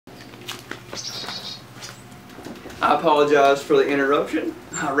I apologize for the interruption.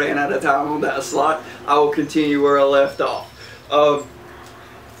 I ran out of time on that slot. I will continue where I left off.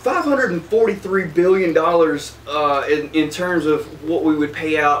 $543 billion in terms of what we would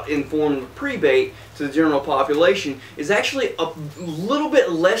pay out in form of prebate to the general population is actually a little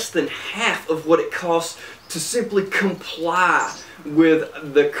bit less than half of what it costs to simply comply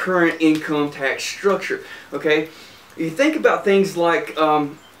with the current income tax structure. Okay, you think about things like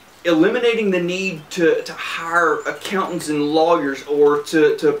eliminating the need to hire accountants and lawyers, or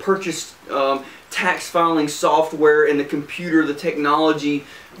to purchase tax filing software and the computer, the technology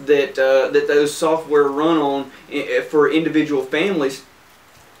that those software run on for individual families.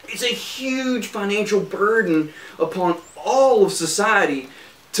 It's a huge financial burden upon all of society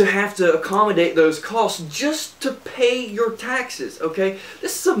to have to accommodate those costs just to pay your taxes, okay?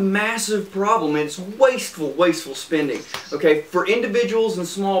 This is a massive problem, and it's wasteful spending, okay, for individuals and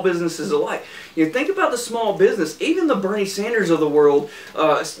small businesses alike. You know, think about the small business. Even the Bernie Sanders of the world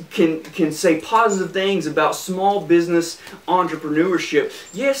can say positive things about small business entrepreneurship.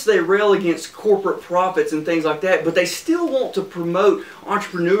 Yes, they rail against corporate profits and things like that, but they still want to promote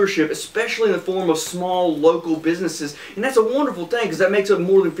entrepreneurship, especially in the form of small local businesses, and that's a wonderful thing because that makes up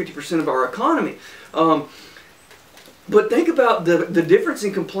more than 50% of our economy. But think about the difference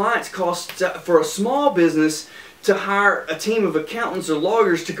in compliance costs for a small business to hire a team of accountants or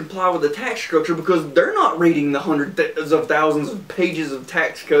lawyers to comply with the tax structure, because they're not reading the hundreds of thousands of pages of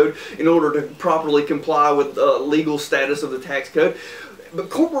tax code in order to properly comply with the legal status of the tax code. But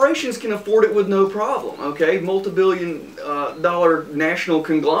corporations can afford it with no problem, okay? Multi-billion dollar national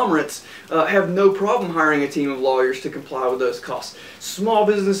conglomerates have no problem hiring a team of lawyers to comply with those costs. Small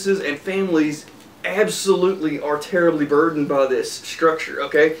businesses and families absolutely are terribly burdened by this structure,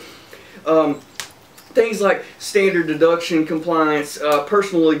 okay? Things like standard deduction compliance,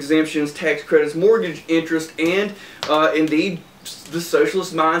 personal exemptions, tax credits, mortgage interest, and indeed the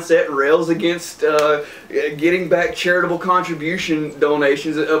socialist mindset rails against getting back charitable contribution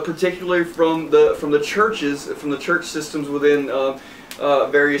donations, particularly from the churches, from the church systems within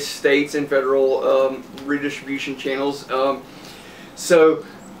various states and federal redistribution channels. So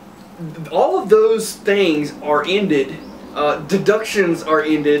all of those things are ended. Deductions are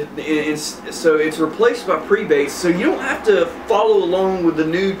ended, and so it's replaced by prebates, so you don't have to follow along with the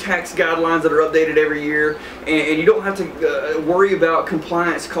new tax guidelines that are updated every year, and you don't have to worry about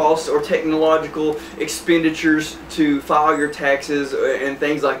compliance costs or technological expenditures to file your taxes and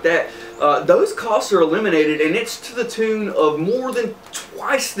things like that. Those costs are eliminated, and it's to the tune of more than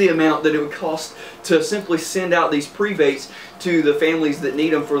twice the amount that it would cost to simply send out these prebates to the families that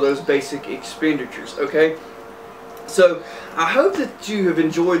need them for those basic expenditures, okay? So I hope that you have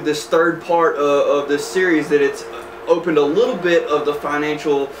enjoyed this third part of this series, that it's opened a little bit of the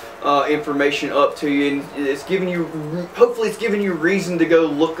financial information up to you, and it's given you, hopefully it's given you reason to go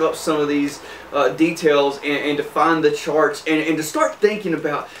look up some of these details and to find the charts and to start thinking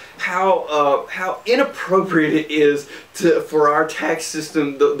about how inappropriate it is for our tax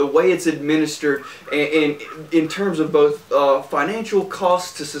system, the way it's administered, and in terms of both financial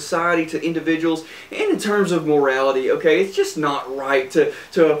costs to society, to individuals, and in terms of morality. Okay, it's just not right to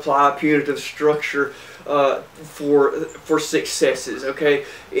apply a punitive structure for successes. Okay,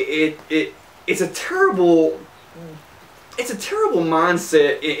 it's a terrible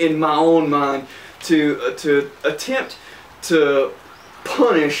mindset in my own mind to attempt to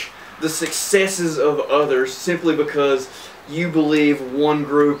punish the successes of others simply because you believe one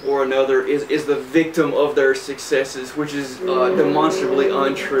group or another is the victim of their successes, which is demonstrably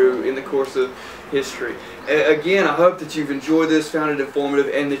untrue in the course of history. Again, I hope that you've enjoyed this, found it informative,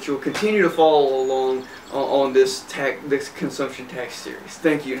 and that you'll continue to follow along on this consumption tax series.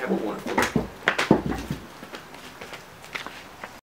 Thank you, and have a wonderful day.